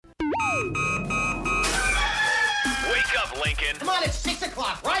trucking. Come on, it's 6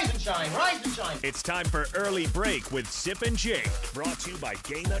 o'clock. Rise and shine, rise and shine. It's time for Early Break with Sip and Jake. Brought to you by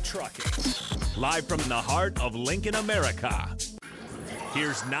Gaina Trucking. Live from the heart of Lincoln, America.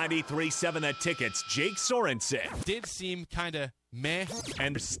 Here's 93.7 The Ticket's Jake Sorensen. Did seem kind of meh.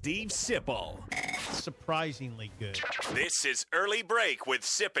 And Steve Sipple. Surprisingly good. This is Early Break with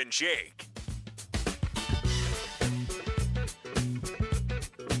Sip and Jake.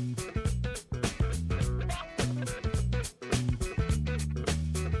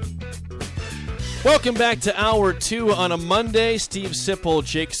 Welcome back to Hour 2 on a Monday. Steve Sipple,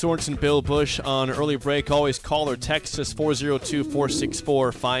 Jake Sorensen, Bill Bush on Early Break. Always call or text us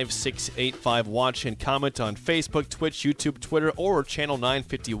 402-464-5685. Watch and comment on Facebook, Twitch, YouTube, Twitter, or Channel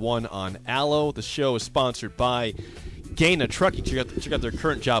 951 on Allo. The show is sponsored by Gaina Trucking. Check out their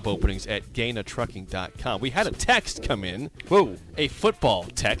current job openings at GainaTrucking.com. We had a text come in. Whoa. A football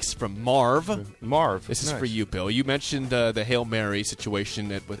text from Marv. Marv. This is nice. for you, Bill. You mentioned the Hail Mary situation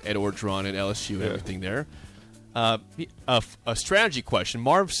with Ed Orgeron and LSU and everything there. A strategy question.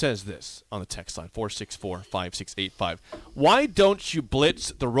 Marv says this on the text line, 464-5685. Why don't you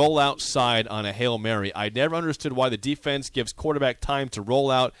blitz the rollout side on a Hail Mary? I never understood why the defense gives quarterback time to roll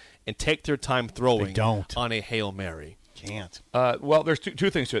out and take their time throwing on a Hail Mary. Can't. Well, there's two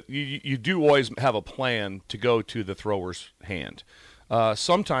things to it. You do always have a plan to go to the thrower's hand.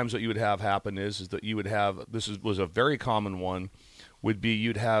 Sometimes what you would have happen is that you would have, was a very common one, would be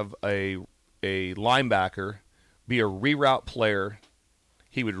you'd have a linebacker be a reroute player.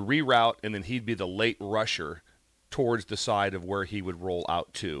 He would reroute, and then he'd be the late rusher towards the side of where he would roll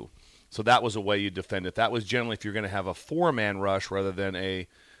out to. So that was a way you defend it. That was generally if you're going to have a 4-man rush rather than a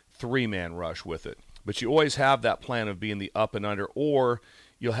 3-man rush with it. But you always have that plan of being the up and under, or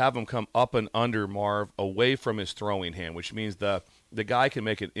you'll have him come up and under Marv away from his throwing hand, which means the guy can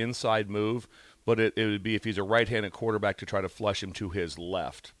make an inside move, but it would be if he's a right-handed quarterback to try to flush him to his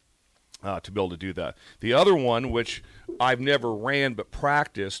left to be able to do that. The other one, which I've never ran but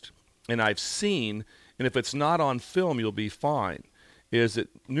practiced and I've seen, and if it's not on film, you'll be fine, is that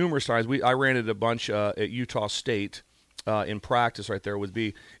numerous times I ran it a bunch at Utah State. In practice right there would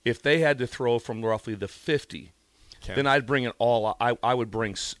be if they had to throw from roughly the 50, then I'd bring it all out. I'd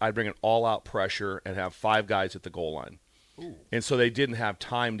bring an all-out pressure and have 5 guys at the goal line. Ooh. And so they didn't have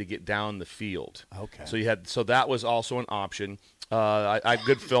time to get down the field. Okay. So that was also an option. I have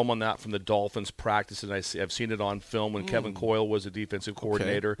good film on that from the Dolphins practice, and I've seen it on film when Kevin Coyle was a defensive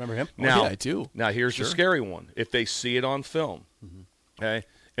coordinator. Remember him? Now, yeah, I do. Now here's the scary one. If they see it on film, okay,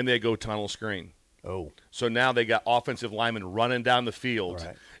 and they go tunnel screen. Oh. So now they got offensive linemen running down the field,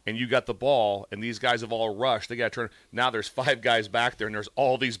 and you got the ball, and these guys have all rushed. They got to turn. Now there's 5 guys back there, and there's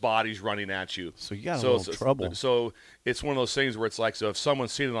all these bodies running at you. So you got a little trouble. So it's one of those things where it's like, so if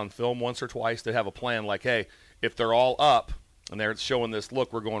someone's seen it on film once or twice, they have a plan like, hey, if they're all up and they're showing this,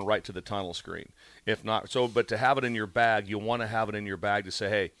 look, we're going right to the tunnel screen. If not, but to have it in your bag, you want to have it in your bag to say,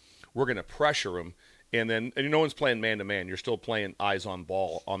 hey, we're going to pressure them. And no one's playing man-to-man. You're still playing eyes on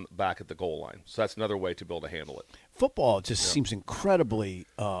ball back at the goal line. So that's another way to be able to handle it. Football just seems incredibly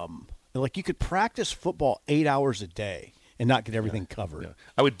like you could practice football 8 hours a day and not get everything covered. Yeah.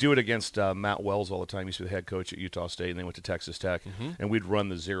 I would do it against Matt Wells all the time. He used to be the head coach at Utah State, and then went to Texas Tech. And we'd run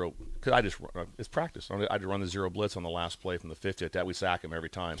the zero. Because it's practice. I'd run the zero blitz on the last play from the 50. At that, we sack him every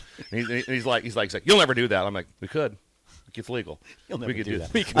time. And he's like, you'll never do that. I'm like, we could. It's legal. You'll never we could do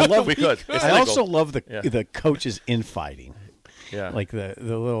that. We could. It's I legal. also love the coaches infighting. Yeah. Like the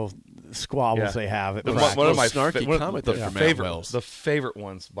little squabbles they have. One of my snarky comment there from Matt Wells. The favorite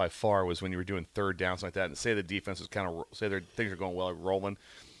ones by far was when you were doing third downs like that, and say the defense is things are going well, rolling.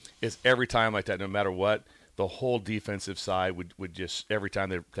 Is every time like that, no matter what, the whole defensive side would just every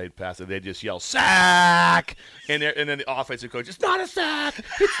time they'd pass it, they'd just yell sack, and then the offensive coach, it's not a sack,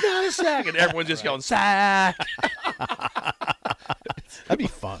 and everyone's just yelling sack. That'd be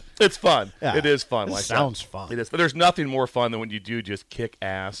fun. It's fun. Yeah. It is fun. Sounds fun. It is, but there's nothing more fun than when you do just kick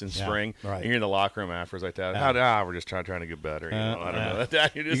ass and spring. Right. And you're in the locker room afterwards like that. We're just trying to get better. I don't know.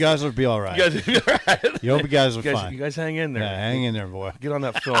 You guys will be all right. You guys will be all right. You guys will fine. You guys hang in there. Yeah, hang in there, boy. Get on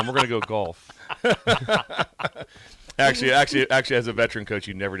that film. We're gonna go golf. Actually, as a veteran coach,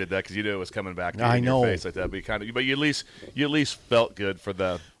 you never did that because you knew it was coming back to you in your face like that. But you at least felt good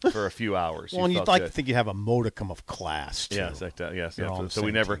for a few hours. Well, and you'd like to think you have a modicum of class too. Yes, like that. Yes, yeah. So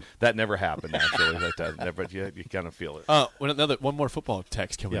that never happened actually like that. But you kind of feel it. One more football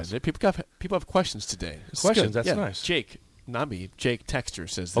text coming in. People have questions today. Questions. That's nice. Jake, Not me. Jake Texter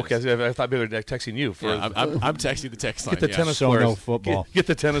says this. Okay, I thought maybe they were texting you. I'm texting the text line. Get the tennis So players. no football. Get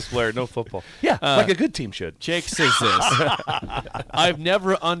the tennis player. No football. Yeah, like a good team should. Jake says this. I've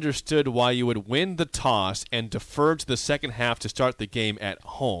never understood why you would win the toss and defer to the second half to start the game at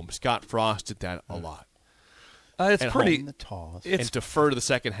home. Scott Frost did that a lot. It's At pretty. home. The toss. And defer to the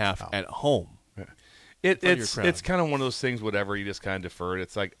second half at home. It's kind of one of those things. Whatever, you just kind of defer it.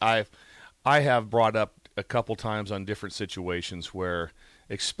 It's like I have brought up a couple times on different situations where,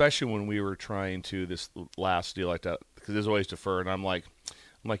 especially when we were trying to this last deal like that, because there's always defer, and I'm like,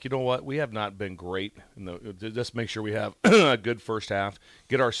 you know what? We have not been great. Just make sure we have a good first half.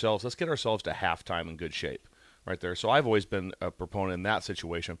 Let's get ourselves to halftime in good shape, right there. So I've always been a proponent in that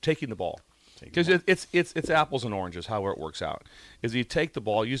situation of taking the ball. Because it's apples and oranges, how it works out. Is you take the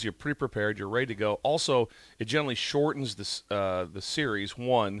ball, usually you're pretty prepared, you're ready to go. Also, it generally shortens the series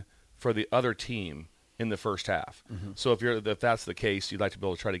one for the other team in the first half. Mm-hmm. So if that's the case, you'd like to be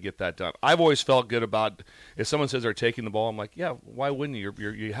able to try to get that done. I've always felt good about if someone says they're taking the ball, I'm like, yeah, why wouldn't you?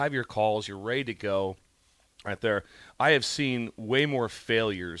 You have your calls, you're ready to go right there. I have seen way more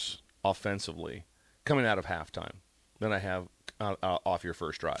failures offensively coming out of halftime than I have off your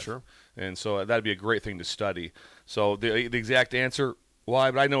first drive. Sure. And so that'd be a great thing to study. So the exact answer,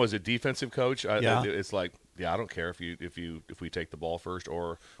 why? But I know as a defensive coach, it's like, yeah, I don't care if we take the ball first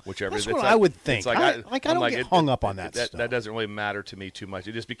or whichever. That's what I would think. It's like I don't get hung up on that stuff. That doesn't really matter to me too much.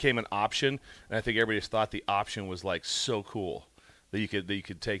 It just became an option, and I think everybody just thought the option was like so cool that you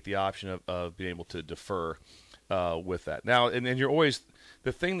could take the option of being able to defer with that. Now, and you're always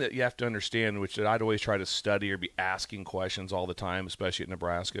the thing that you have to understand, which I'd always try to study or be asking questions all the time, especially at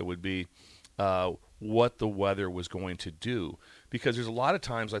Nebraska, would be what the weather was going to do. Because there's a lot of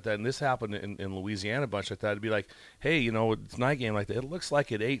times like that, and this happened in Louisiana a bunch like that. It'd be like, hey, it's a night game like that. It looks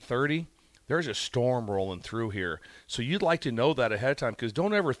like at 8:30, there's a storm rolling through here. So you'd like to know that ahead of time, because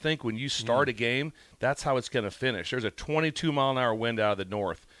don't ever think when you start a game, that's how it's going to finish. There's a 22-mile-an-hour wind out of the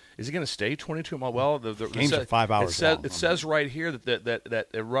north. Is it going to stay 22 miles? Well, the games are 5 hours long. It says right here that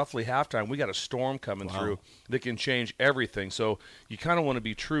at roughly halftime we got a storm coming through that can change everything. So you kind of want to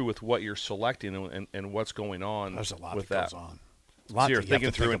be true with what you're selecting and what's going on. There's a lot with that that. goes on. So you're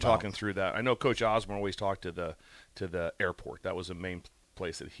thinking through and talking through that. I know Coach Osborne always talked to the airport. That was the main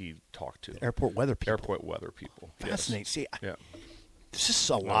place that he talked to. Airport weather people. Airport weather people. Fascinating. Yes. See, yeah. This is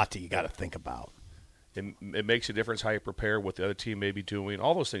a lot that you got to think about. It makes a difference how you prepare, what the other team may be doing,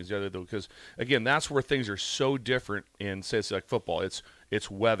 all those things. Because again, that's where things are so different in, say, it's like football.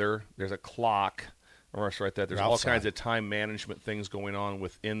 It's weather. There's a clock, or right there. There's all kinds of time management things going on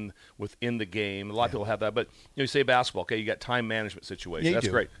within the game. A lot of people have that, but you say basketball. Okay, you got time management situation. Yeah, that's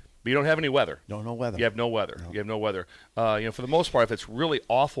do. great. But you don't have any weather. No weather. You have no weather. No. You have no weather. For the most part, if it's really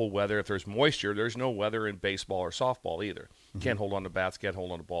awful weather, if there's moisture, there's no weather in baseball or softball either. You can't hold on to bats, can't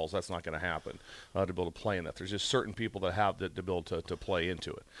hold on to balls. That's not going to happen to be able to play in that. There's just certain people that have the ability to play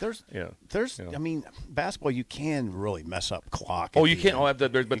into it. I mean, basketball, you can really mess up clock. Oh, you can't.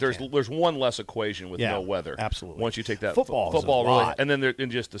 There's one less equation with no weather. Absolutely. Once you take that football really, and then in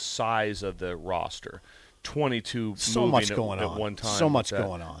just the size of the roster. 22 so moving much going at on. one time. So much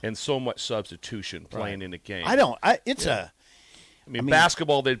going on. And so much substitution playing in the game.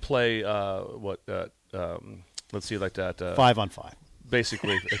 Basketball, they'd play, let's see, like that. 5-on-5.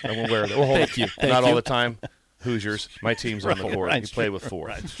 Basically, I'm aware of that. Thank you. Not all the time. Hoosiers. My team's on the board. Right, you play with 4.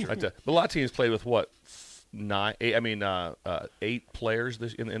 Right, but a lot of teams play with what? 8 players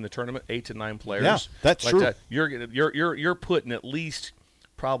in the tournament. 8 to 9 players. Yeah, that's true. That. You're putting at least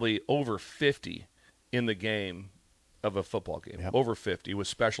probably over 50 in the game of a football game. Yep. Over 50 with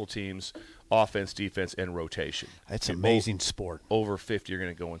special teams, offense, defense, and rotation. It's an amazing sport. Over 50 are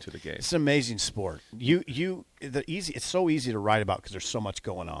going to go into the game. It's an amazing sport. It's so easy to write about because there's so much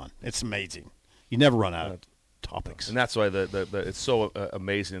going on. It's amazing. You never run out of topics. And that's why it's so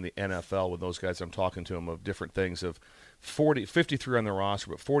amazing in the NFL with those guys I'm talking to them of different things of 53 on the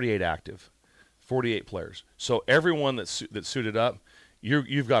roster, but 48 active, 48 players. So everyone that's suited up,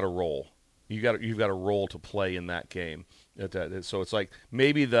 you've got a role. You've got a role to play in that game. So it's like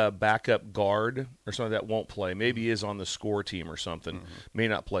maybe the backup guard or something that won't play. Maybe he is on the score team or something. May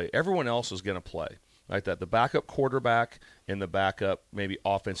not play. Everyone else is going to play. Like that. The backup quarterback and the backup maybe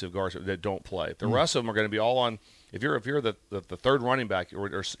offensive guards that don't play. The rest of them are going to be all on. If you're the third running back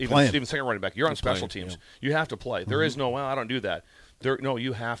or even second running back, you're on special teams. Yeah. You have to play. There is no, I don't do that. No,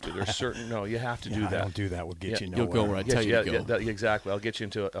 you have to. There's certain. No, you have to do that. I don't do that. We'll get you nowhere. You'll go where I tell you to go. Exactly. I'll get you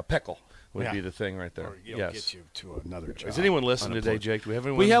into a pickle. Would be the thing right there. Or yes. Get you to another job. Is anyone listening today, Jake? Do we have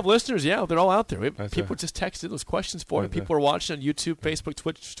anyone? We have listeners, yeah. They're all out there. People just texted those questions for me. People are watching on YouTube, Facebook,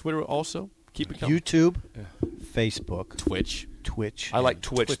 Twitch, Twitter also. Keep it coming. YouTube, Facebook, Twitch. I like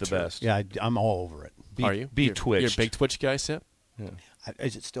Twitch the Twitter. best. Yeah, I'm all over it. Are you? Be You're Twitched. a big Twitch guy, Sip?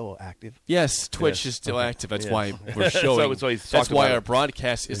 Is it still active? Yes, Twitch Yes. is still active. That's Yes. why we're showing. That's why he's that's talking why about our it.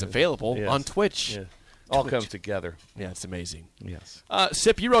 broadcast is available Yes. on Twitch. Yeah. All comes together. Yeah, it's amazing. Yes.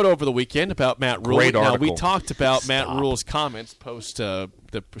 Sip, you wrote over the weekend about Matt Rhule. Great Now, we article. talked about Matt Rhule's comments post the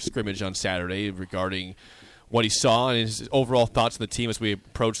scrimmage on Saturday regarding what he saw and his overall thoughts on the team as we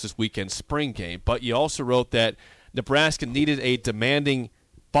approach this weekend's spring game. But you also wrote that Nebraska needed a demanding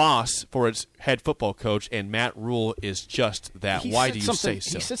boss for its head football coach, and Matt Rhule is just that. He Why said do you something- say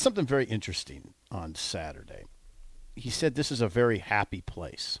so? He said something very interesting on Saturday. He said this is a very happy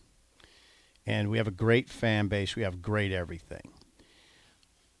place, and we have a great fan base. We have great everything.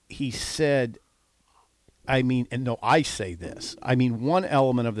 He said, I say this. I mean, one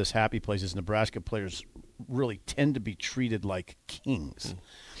element of this happy place is Nebraska players really tend to be treated like kings,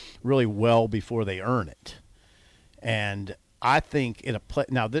 really well before they earn it. And I think in a place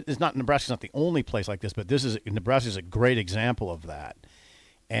now, Nebraska's not the only place like this, but Nebraska is a great example of that.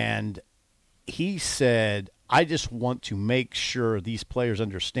 And he said, I just want to make sure these players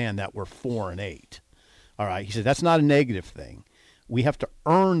understand that we're 4-8. All right. He said, that's not a negative thing. We have to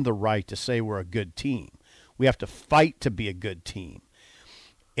earn the right to say we're a good team. We have to fight to be a good team.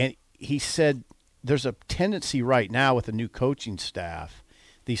 And he said, there's a tendency right now with the new coaching staff.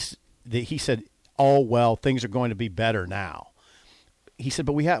 He said, things are going to be better now. He said,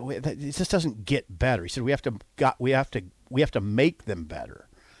 but it just doesn't get better. He said, we have to make them better,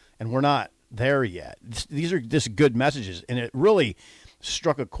 and we're not there yet. These are just good messages, and it really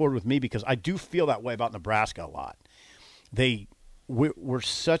struck a chord with me because I do feel that way about Nebraska a lot. We're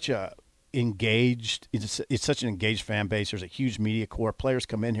such a engaged. It's such an engaged fan base. There's a huge media corps. Players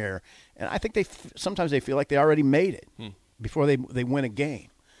come in here, and I think sometimes they feel like they already made it before they win a game.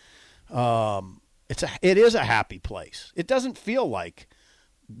 It is a happy place. It doesn't feel like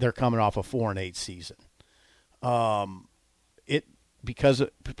they're coming off a 4-8 season. Partly because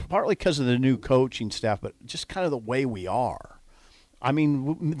of the new coaching staff, but just kind of the way we are. I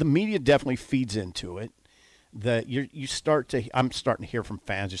mean, the media definitely feeds into it. I'm starting to hear from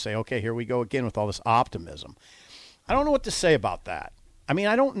fans who say, "Okay, here we go again with all this optimism." I don't know what to say about that. I mean,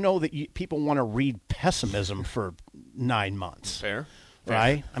 I don't know that people want to read pessimism for 9 months. Fair.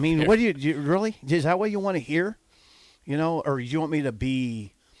 Right? I mean, Fair. what do you really? Is that what you want to hear? Or do you want me to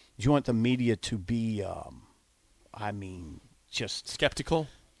be? Do you want the media to be? Just Skeptical?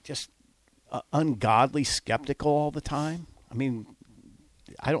 just ungodly skeptical all the time. I mean,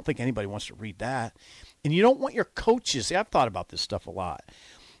 I don't think anybody wants to read that. And you don't want your coaches. See, I've thought about this stuff a lot.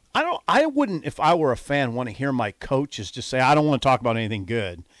 I wouldn't, if I were a fan, want to hear my coaches just say, I don't want to talk about anything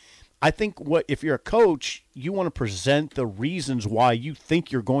good. I think if you're a coach, you want to present the reasons why you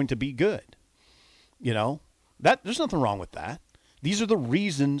think you're going to be good. There's nothing wrong with that. These are the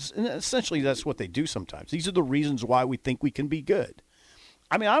reasons, and essentially that's what they do sometimes. These are the reasons why we think we can be good.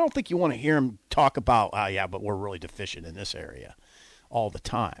 I mean, I don't think you want to hear them talk about, but we're really deficient in this area all the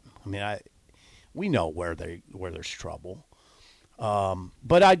time. I mean, we know where there's trouble.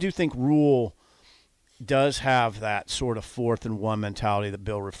 But I do think Rhule does have that sort of 4th and 1 mentality that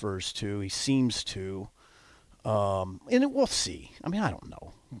Bill refers to. He seems to. And we'll see. I mean, I don't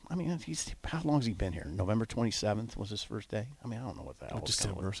know. I mean, how long has he been here? November 27th was his first day? I mean, I don't know what the hell was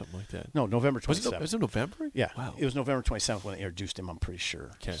going December on. or something like that. No, November 27th. Was it November? Yeah. Wow. It was November 27th when they introduced him, I'm pretty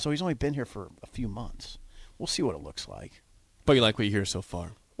sure. Okay. So he's only been here for a few months. We'll see what it looks like. But you like what you hear so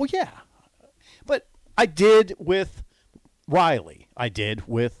far? Well, yeah. But I did with Riley. I did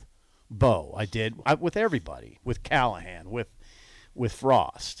with Bo. I did with everybody. With Callahan. With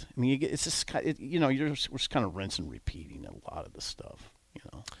Frost. I mean, it's just we're just kind of rinse and repeating a lot of the stuff.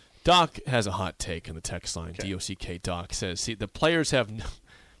 Doc has a hot take in the text line. Okay. DOCK Doc says, "See, the players have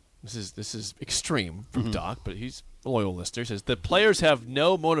this is extreme from Doc, but he's a loyal listener. He says the players have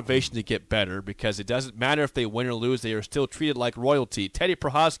no motivation to get better because it doesn't matter if they win or lose; they are still treated like royalty. Teddy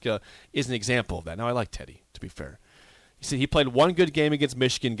Prohaska is an example of that. Now, I like Teddy, to be fair. He said he played one good game against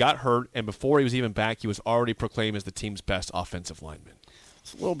Michigan, got hurt, and before he was even back, he was already proclaimed as the team's best offensive lineman.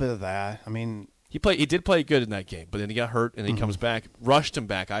 It's a little bit of that. I mean, He did play good in that game, but then he got hurt, and then he comes back, rushed him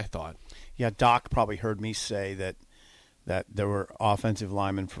back, I thought. yeah, Doc probably heard me say that there were offensive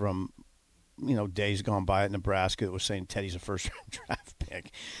linemen from days gone by at Nebraska that was saying Teddy's a first-round draft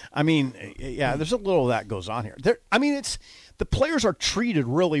pick. I mean, yeah, there's a little of that goes on here. It's the players are treated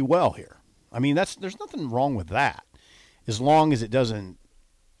really well here. I mean, there's nothing wrong with that, as long as it doesn't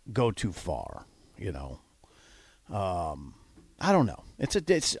go too far. I don't know.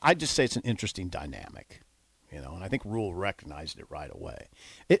 I just say it's an interesting dynamic. And I think Rhule recognized it right away.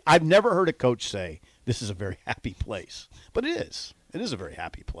 I've never heard a coach say this is a very happy place, but it is. It is a very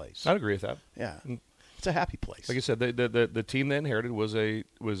happy place. I'd agree with that. Yeah, it's a happy place. Like I said, the team they inherited is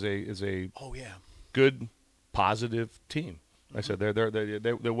a good, positive team. Like I said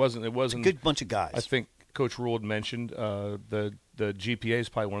there wasn't a good bunch of guys. I think Coach Rhule had mentioned the GPA is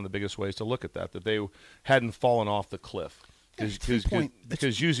probably one of the biggest ways to look at that they hadn't fallen off the cliff.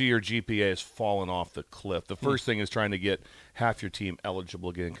 Because usually your GPA has fallen off the cliff. The first thing is trying to get half your team eligible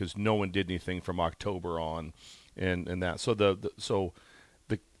again because no one did anything from October on, and that. So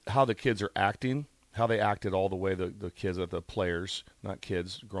how the kids are acting, how they acted all the way the kids, the players, not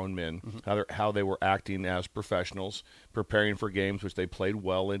kids, grown men, how they were acting as professionals, preparing for games which they played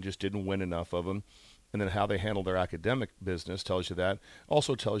well in, just didn't win enough of them. And then how they handle their academic business tells you that.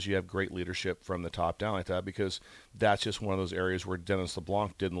 Also tells you have great leadership from the top down like that because that's just one of those areas where Dennis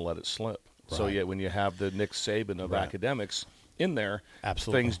LeBlanc didn't let it slip. Right. So when you have the Nick Saban of academics in there,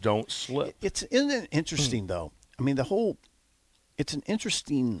 absolutely, things don't slip. Isn't it interesting, though? I mean, it's an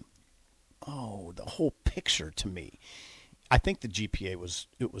interesting, the whole picture to me. I think the GPA was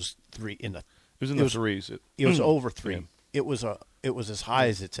 3 in the. It was in the threes. It was over 3. Yeah. It was as high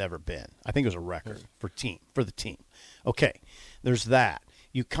as it's ever been. I think it was a record for the team. Okay, there's that.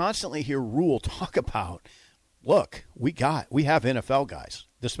 You constantly hear Rhule talk about, look, we have NFL guys.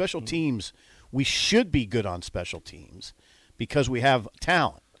 The special teams, we should be good on special teams because we have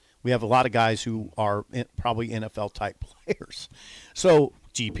talent. We have a lot of guys who are probably NFL type players. So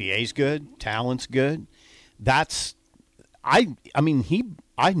GPA's good, talent's good.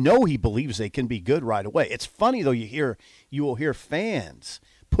 I know he believes they can be good right away. It's funny though. You will hear fans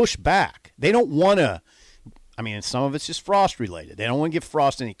push back. They don't want to. I mean, some of it's just Frost related. They don't want to give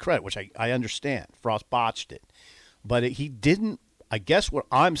Frost any credit, which I understand. Frost botched it, but he didn't. I guess what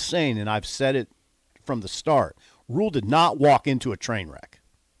I'm saying, and I've said it from the start. Rhule did not walk into a train wreck.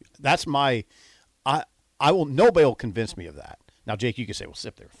 That's my. Nobody will convince me of that. Now, Jake, you could say, well,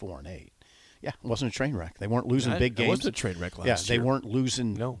 Sip, they were 4-8. Yeah, it wasn't a train wreck. They weren't losing big games. It wasn't a train wreck last year. Yeah, they weren't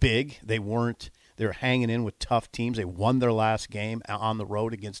losing big. They were hanging in with tough teams. They won their last game on the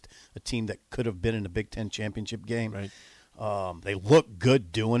road against a team that could have been in a Big Ten championship game. Right. They looked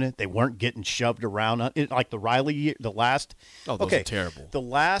good doing it. They weren't getting shoved around. Like the Riley year, the last. Oh, those are terrible. The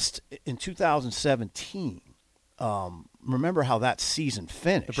last in 2017. Remember how that season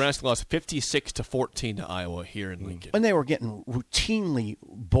finished? Nebraska lost 56-14 to Iowa here in Lincoln. And they were getting routinely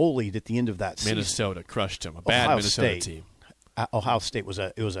bullied at the end of that season. Minnesota crushed them. A bad Minnesota team. Ohio State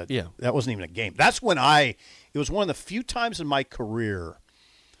that wasn't even a game. That's when it was one of the few times in my career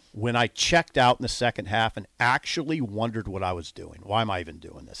when I checked out in the second half and actually wondered what I was doing. Why am I even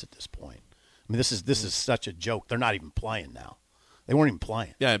doing this at this point? I mean, this is such a joke. They're not even playing now. They weren't even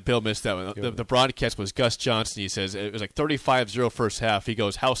playing. Yeah, Bill missed that one. The broadcast was Gus Johnson. He says it was like 35-0 first half. He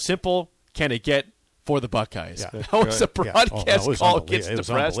goes, how simple can it get for the Buckeyes? Yeah. That was the broadcast call against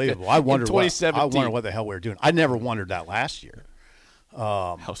Nebraska. Unbelievable. I wonder in what the hell we were doing. I never wondered that last year.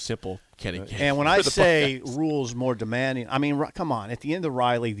 How simple can it get? And when I say Rhule's more demanding, I mean, come on. At the end of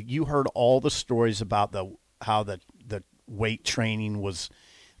Riley, you heard all the stories about how the weight training was.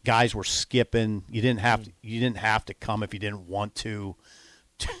 Guys were skipping. You didn't have to come if you didn't want to.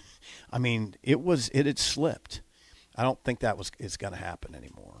 I mean, it had slipped. I don't think it's going to happen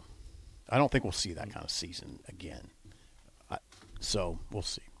anymore. I don't think we'll see that kind of season again. So we'll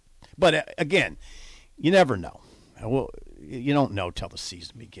see. But again, you never know. You don't know till the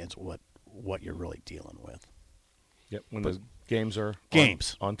season begins what you're really dealing with. Yep. When the games are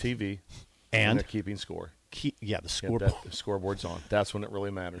on TV and they're keeping score. The scoreboard. The scoreboard's on. That's when it really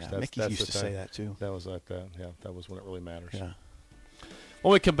matters. Yeah, Mickey used to say that too. That was like that. Yeah, that was when it really matters. Yeah.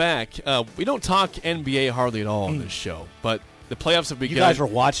 When we come back, we don't talk NBA hardly at all on this show, but the playoffs have begun. You guys were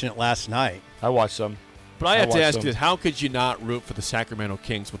watching it last night. I watched some. But I have to ask you this: how could you not root for the Sacramento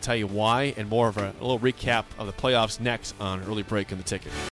Kings? We'll tell you why, and more of a little recap of the playoffs next on Early Break in the Ticket.